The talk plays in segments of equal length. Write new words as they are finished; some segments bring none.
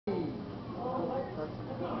This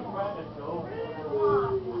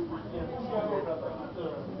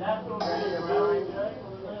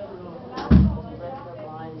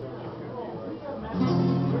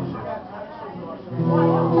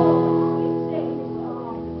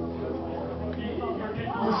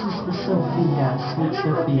is for Sophia, sweet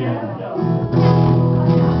Sophia.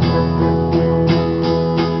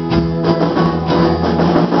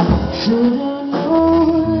 Should've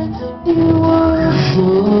known you were so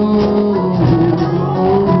good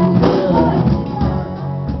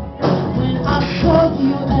when I saw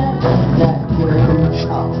you at that girl's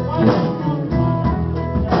house.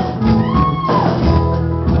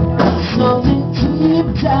 Something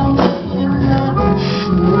deep down in my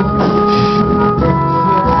soul.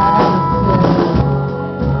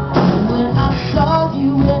 When I saw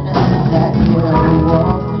you at that girl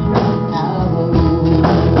walking out of the room.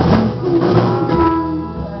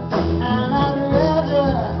 And I'd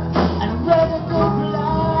rather go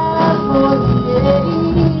blind for you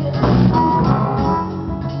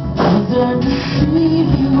than to see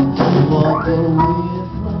you walk away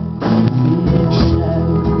from me.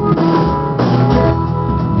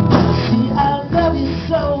 See, I love you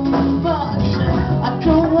so much, I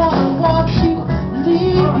don't wanna watch you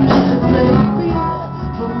leave me, baby.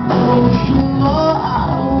 But most of all, I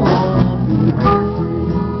wanna be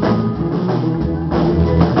free.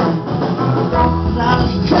 I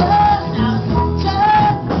was just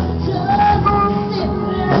sitting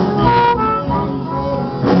there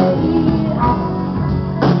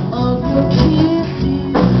of your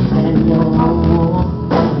kisses and your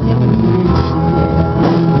warm embraces.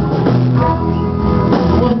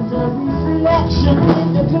 With the reflection in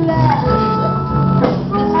the glass,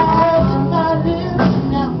 the eyes in my lips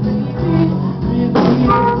now, baby,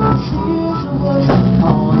 reveal the tears was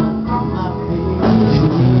on my face.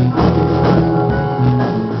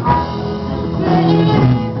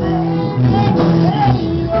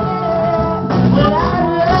 Well,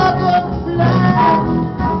 I'd rather fly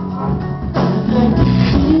than to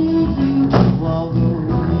see you walk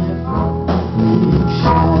away from me.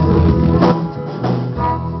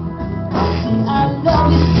 See, I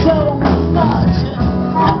love you so much,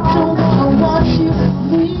 I don't wanna watch you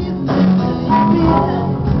leave me, baby.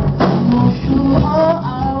 Most of all, I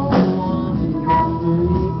wanna be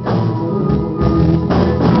free.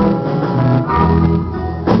 Thank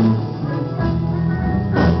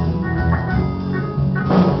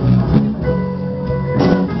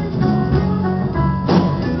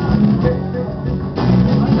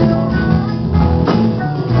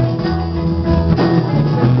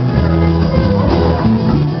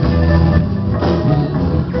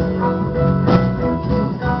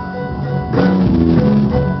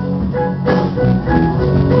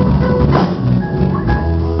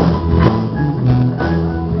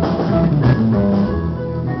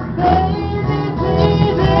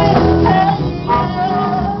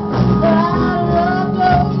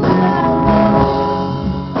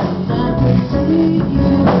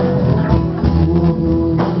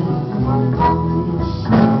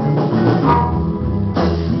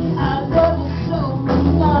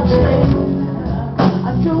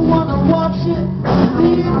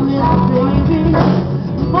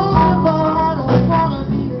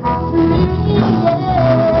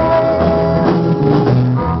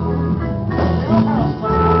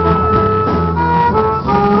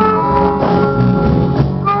you.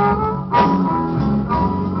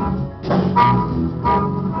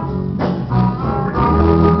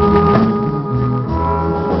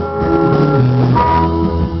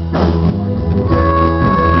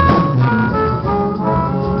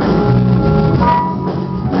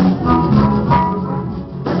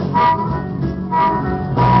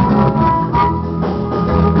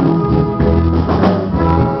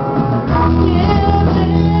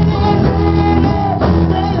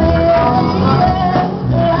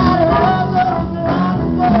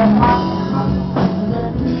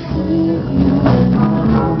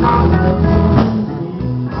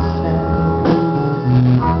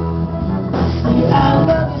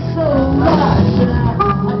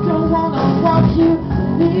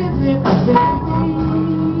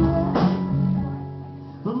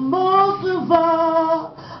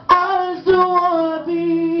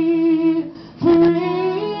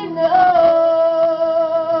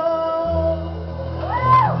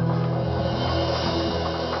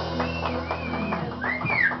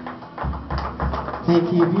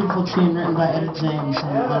 Beautiful tune written by Etta James.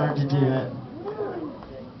 I'm honored to do it.